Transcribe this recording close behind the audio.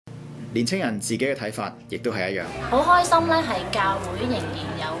年青人自己嘅睇法亦都係一樣。好開心咧，係教會仍然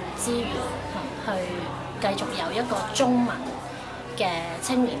有資源去繼續有一個中文嘅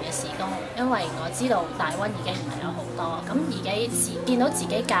青年嘅事工，因為我知道大灣已經唔係有好多，咁而家見到自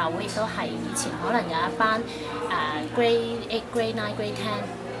己教會亦都係以前可能有一班Grade 8、Grade 9、Grade 10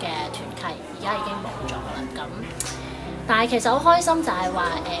嘅團契，而家已經冇咗啦。咁但係其實好開心就係話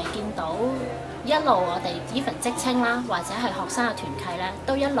見到一路我哋 even 職青啦，或者係學生嘅團契咧，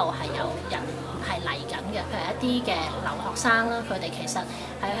都一路係有人係嚟緊嘅，譬如一啲嘅留學生啦，佢哋其實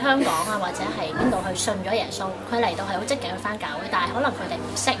喺香港啊，或者係邊度去信咗耶穌，佢嚟到係好積極去返教會，但係可能佢哋唔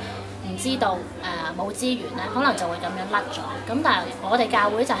識、唔知道冇資源咧，可能就會咁樣甩咗。咁但係我哋教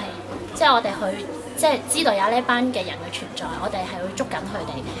會就係即係我哋去即係知道有呢班嘅人嘅存在，我哋係會捉緊佢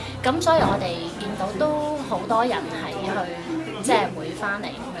哋。咁所以我哋見到都好多人係去即係會返嚟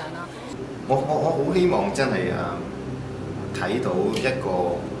咁樣咯。我好希望真係睇到一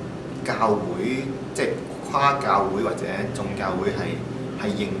個教會，即係跨教會或者眾教會係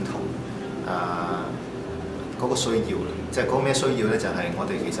認同嗰個需要啦。即係嗰個咩需要咧？就係我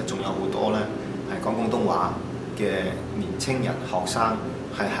哋其實仲有好多咧係講廣東話嘅年青人學生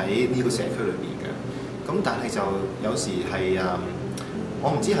係喺呢個社區裏邊嘅。咁但係就有時係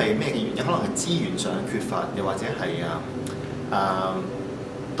我唔知係咩嘅原因，可能係資源上嘅缺乏，又或者係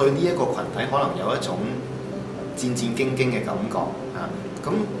對呢一個群體可能有一種戰戰兢兢嘅感覺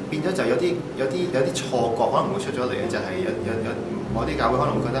咁變咗就有啲錯覺可能會出咗嚟咧，就係有某啲教會可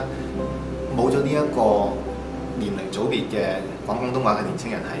能會覺得冇咗呢一個年齡組別嘅講廣東話嘅年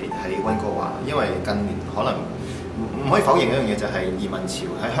青人喺溫哥華，因為近年可能唔可以否認一樣嘢，就係移民潮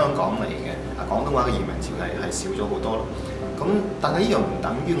喺香港嚟嘅廣東話嘅移民潮係少咗好多咯。咁但係呢樣唔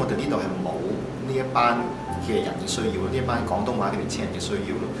等於我哋呢度係冇呢一班嘅人嘅需要，呢一班廣東話嘅年青人嘅需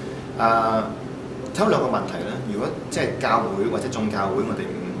要咯。睇兩個問題咧，如果即係教會或者眾教會，我哋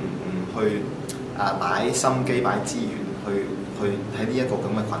唔去擺心機擺資源去喺呢一個咁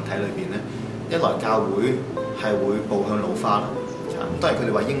嘅群體裏邊咧，一來教會係會步向老化啦。當然佢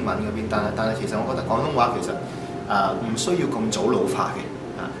哋話英文嗰邊，但係其實我覺得廣東話其實唔需要咁早老化嘅。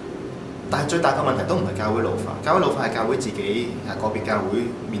但係最大嘅問題都唔係教會老化，教會老化係教會自己個別教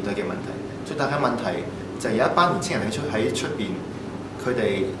會面對嘅問題。最大嘅問題就係有一班年青人喺出邊，佢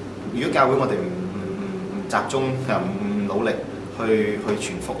哋如果教會我哋唔集中又唔努力去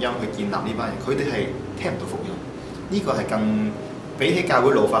傳福音，去建立呢班人，佢哋係聽唔到福音。呢個係更比起教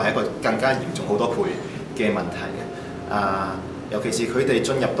會老化係一個更加嚴重好多倍嘅問題嘅。尤其是佢哋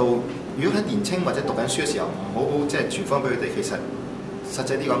進入到，如果喺年青或者讀緊書嘅時候，唔好即係傳福音俾佢哋，其實實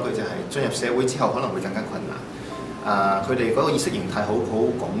際啲講句就係進入社會之後可能會更加困難。佢哋嗰個意識形態好鞏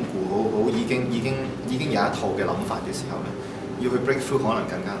固，好已經有一套嘅諗法嘅時候咧，要去 break through 可能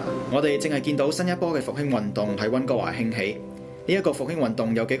更加難。我哋淨係見到新一波嘅復興運動喺溫哥華興起，呢一個復興運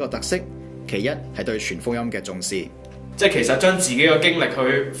動有幾個特色，其一係對傳福音嘅重視，即係其實將自己嘅經歷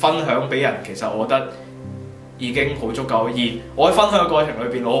去分享俾人，其實我覺得已經好足夠。而我喺分享嘅過程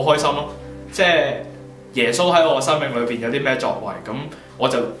裏邊，我好開心咯，即係耶穌喺我嘅生命裏邊有啲咩作為，咁我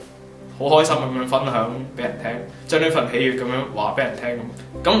就好開心咁樣分享俾人聽，將呢份喜悅咁樣話俾人聽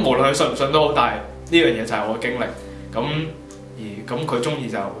咁。無論佢信唔信都好，但係呢樣嘢就係我嘅經歷。咁佢中意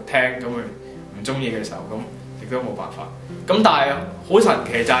就聽，咁佢唔中意嘅時候，咁亦都冇辦法。咁但係好神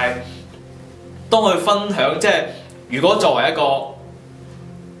奇就係，當佢分享，即係如果作為一個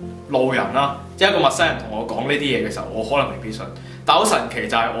路人啦，即係一個陌生人同我講呢啲嘢嘅時候，我可能未必信。但係好神奇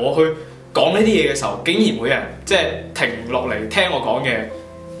就係我去講呢啲嘢嘅時候，竟然會有人即係停落嚟聽我講嘅，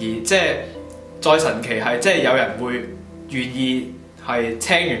而即係再神奇係即係有人會願意係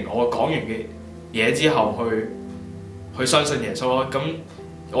聽完我講完嘅嘢之後去相信耶穌咯。咁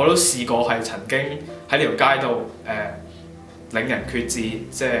我都試過係曾經喺呢條街度領人決志，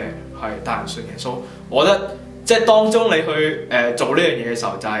即係帶人信耶穌。我覺得即係當中你去做呢樣嘢嘅時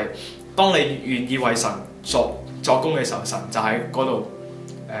候，就係當你願意為神作工嘅時候，神就喺嗰度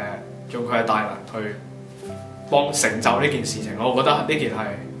用佢嘅大能去幫成就呢件事情咯。我覺得呢件係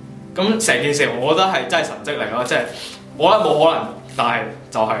咁成件事，我覺得係真係神蹟嚟咯。即係我覺得冇可能，但係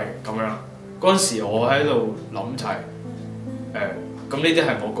就係咁樣。嗰陣時我喺度諗就係咁呢啲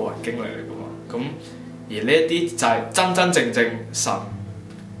係我個人經歷嚟㗎嘛。咁而呢一啲就係真正神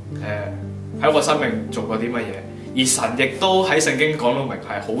喺我生命做過啲乜嘢，而神亦都喺聖經講到明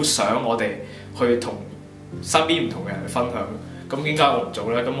係好想我哋去同身邊唔同嘅人去分享。咁點解我唔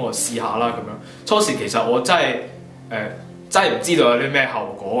做咧？咁我試下啦咁樣。初時其實我真係唔知道有啲咩後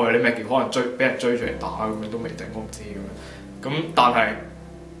果，有啲咩叫可能俾人追住嚟打咁樣都未定，我唔知咁樣。咁但係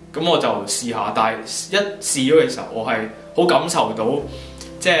咁我就試下，但係一試咗嘅時候，我係好感受到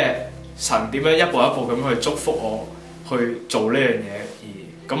即係神點樣一步一步咁去祝福我去做呢樣嘢，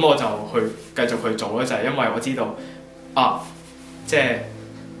而咁我就去繼續去做咯，就係因為我知道啊，即係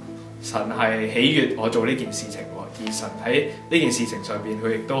神係喜悅我做呢件事情喎，而神喺呢件事情上邊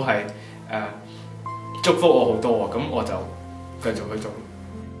佢亦都係祝福我好多喎，咁我就繼續去做。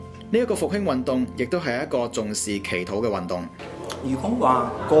呢一個復興運動亦都係一個重視祈禱嘅運動。如果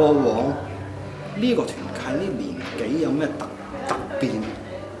話過往呢個團契呢年幾有咩突變、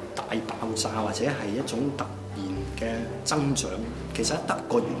大爆炸或者係一種突然嘅增長，其實得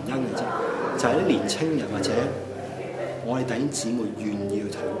個原因嘅啫，就係啲年青人或者我哋弟兄姊妹願意去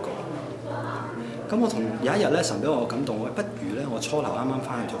禱告。咁我同有一日咧，神俾我感動，我不如咧，我初頭啱啱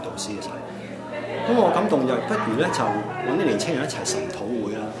翻去做導師嘅時候，咁我感動就不如咧就揾啲年青人一齊神禱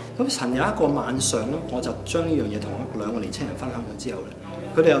會啦。咁神有一個晚上咧，我就將呢樣嘢同兩個年青人分享咗之後咧，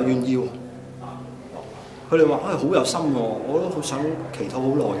佢哋又願意喎。佢哋話：好有心喎，我都好想祈禱好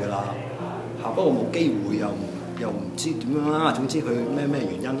耐㗎啦，不過冇機會又唔知點樣啦。總之佢咩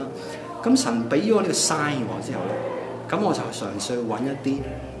原因啦。咁神俾咗呢個 sign 我之後咧，咁我就嘗試去揾一啲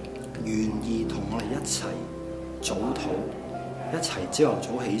願意同我哋一齊早禱，一齊朝頭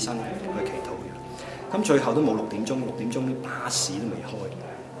早起身去祈禱嘅。咁最後都冇6點鐘啲巴士都未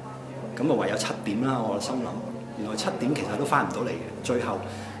開，咁啊唯有7點啦。我心諗原來7點其實都翻唔到嚟嘅。最後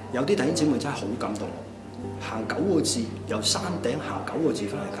有啲弟兄姊妹真係好感動，行9個字由山頂行9個字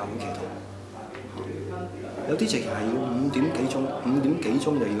翻嚟教會祈禱。有啲直情係要5點幾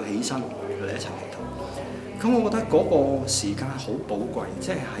鐘就要起身嚟一齊祈禱。咁我覺得嗰個時間好寶貴，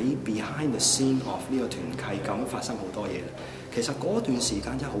即係喺 behind the scene of 呢個團契咁發生好多嘢。其實嗰段時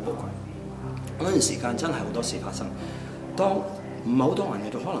間真係好寶貴，嗰段時間真係好多事發生。當唔係好多人喺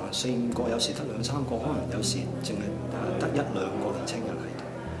度，可能4、5個，有時得2、3個，可能有時淨係得1、2個年青人喺度。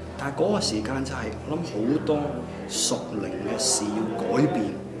但係嗰個時間就係我諗好多屬靈嘅事要改變，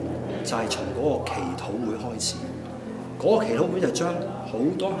就係從嗰個祈禱會開始。嗰個祈禱會就將好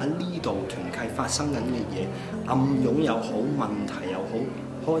多喺呢度團契發生緊嘅嘢，暗湧又好，問題又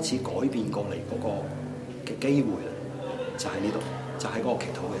好，開始改變過嚟嗰個嘅機會啦，就喺呢度，就喺嗰個祈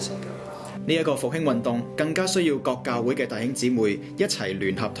禱嘅時間。呢一個復興運動更加需要各教會嘅弟兄姊妹一齊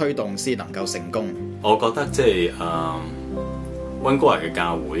聯合推動，先能夠成功。我覺得即係溫哥華嘅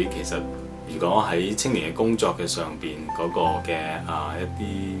教會，其實如果喺青年嘅工作嘅上邊嗰個嘅一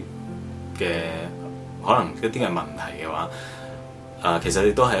啲嘅可能一啲嘅問題嘅話，其實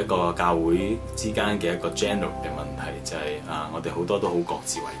亦都係一個教會之間嘅一個 general 嘅問題，就係我哋好多都好各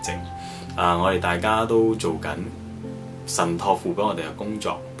自為政，我哋大家都做緊神託付俾我哋嘅工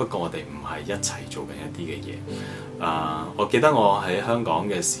作，不過我哋唔係一齊做緊一啲嘅嘢。我記得我喺香港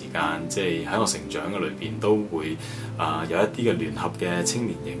嘅時間，即係喺我成長嘅裏邊，都會有一啲嘅聯合嘅青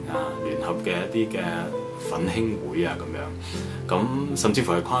年營聯合嘅一啲嘅奮興會咁樣，咁甚至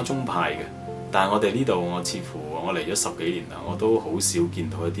乎係跨宗派嘅。但係我哋呢度，我似乎我嚟咗10幾年啦，我都好少見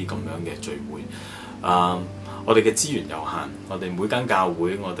到一啲咁樣嘅聚會。我哋嘅資源有限，我哋每間教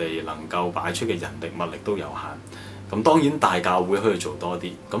會我哋能夠擺出嘅人力物力都有限。咁當然大教會可以做多啲，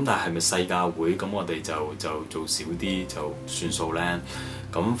咁但係咪細教會咁我哋就做少啲就算數呢？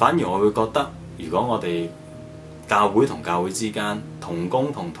咁反而我會覺得，如果我哋教會同教會之間、同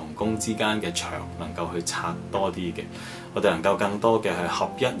工同同工之間嘅牆能夠去拆多啲嘅，我哋能夠更多嘅去合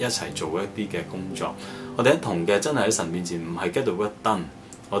一齊做一啲嘅工作。我哋一同嘅真係喺神面前唔係 get the work done，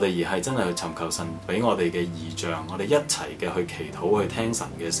我哋而係真係去尋求神俾我哋嘅異象，我哋一齊嘅去祈禱，去聽神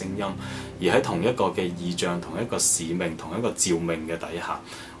嘅聲音，而喺同一個嘅異象、同一個使命、同一個召命嘅底下，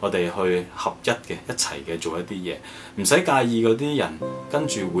我哋去合一嘅一齊嘅做一啲嘢，唔使介意嗰啲人跟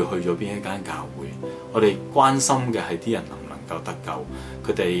住會去咗邊一間教會，我哋關心嘅係啲人能唔能夠得救，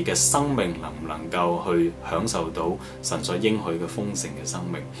佢哋嘅生命能唔能夠去享受到神所應許嘅豐盛嘅生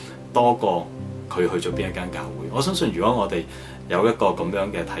命，多過佢去咗邊一間教會。我相信如果我哋有一個咁樣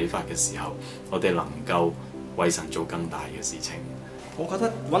嘅睇法嘅時候，我哋能夠為神做更大嘅事情。我覺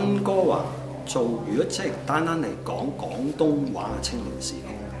得溫哥華做，如果即係單單嚟講廣東話青年事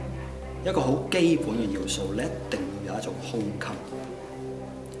工，一個好基本嘅要素，你一定要有一種胸襟。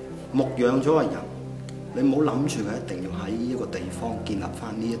牧養咗個人，你唔好諗住佢一定要喺呢個地方建立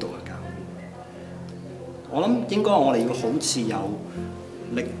翻呢一度嘅教會。我諗應該我哋要好似有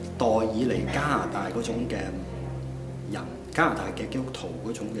歷代以嚟加拿大嗰種嘅人，加拿大嘅基督徒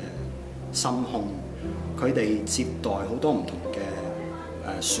嗰種嘅心胸，佢哋接待好多唔同嘅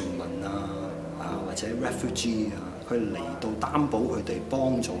船民或者 refugee 佢嚟到擔保佢哋，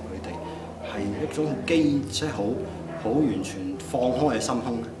幫助佢哋，係一種即係好完全放開嘅心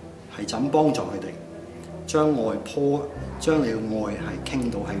胸咧，係怎幫助佢哋，將你嘅愛係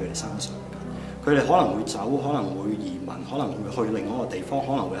傾到喺佢哋身上。佢哋可能會走，可能會移民，可能會去另外一個地方，可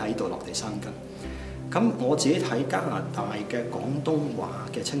能會喺度落地生根。咁我自己睇加拿大嘅廣東話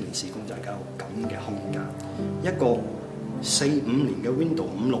嘅青年事工就係有咁嘅空間，一個4-5年嘅 window、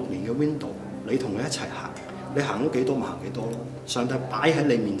5-6年嘅 window， 你同佢一齊行，你行到幾多咪行幾多咯。上帝擺喺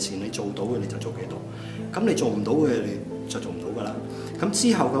你面前，你做到嘅你就做幾多，咁你做唔到嘅你就做唔到㗎啦。咁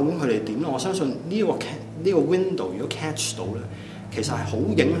之後究竟佢哋點咧？我相信呢個 window 如果 catch 到咧，其實係好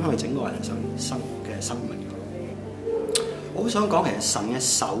影響佢整個人嘅生命。我好想講，其實神嘅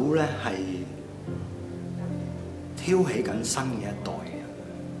手咧係挑起緊新嘅一代嘅人，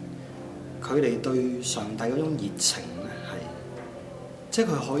佢哋對上帝嗰種熱情咧係，即係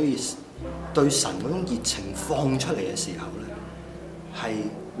佢可以對神嗰種熱情放出嚟嘅時候咧，係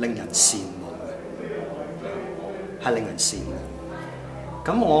令人羨慕嘅，係令人羨慕。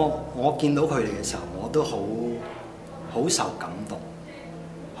咁我見到佢哋嘅時候，我都好受感動，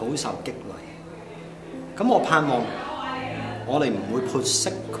好受激勵。咁我盼望我哋唔會潑熄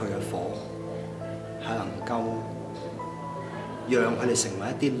佢嘅火，係能夠讓佢哋成為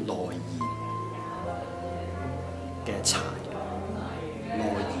一啲內燃嘅柴，內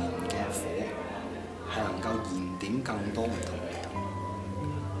燃嘅火，係能夠燃點更多唔同嘅人。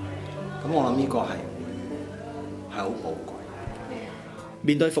咁我諗呢個係好寶貴。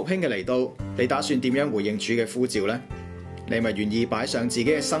面對復興嘅嚟到，你打算點樣回應主嘅呼召呢？你咪願意擺上自己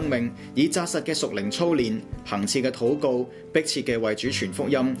嘅生命，以紮實嘅屬靈操練、恆切嘅禱告、迫切嘅為主傳福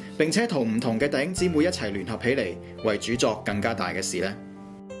音，並且同唔同嘅弟兄姊妹一齊聯合起嚟，為主作更加大嘅事呢？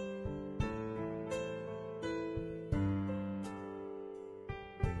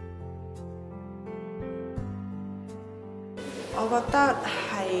我覺得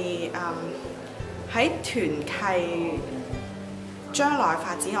係喺團契將來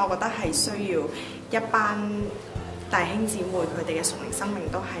發展，我覺得係需要一班弟兄姊妹佢哋嘅屬靈生命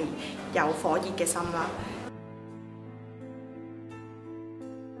都係有火熱嘅心啦。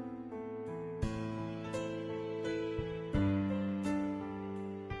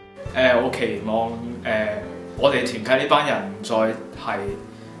我期望我哋團契呢班人唔再係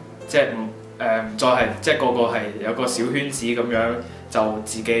即係唔再係即係個個係有個小圈子咁樣，就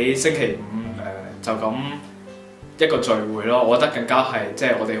自己星期五就咁一個聚會咯。我覺得更加係即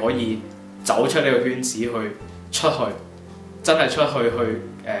係我哋可以走出呢個圈子出去，真係出去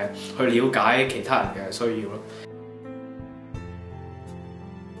去了解其他人嘅需要咯。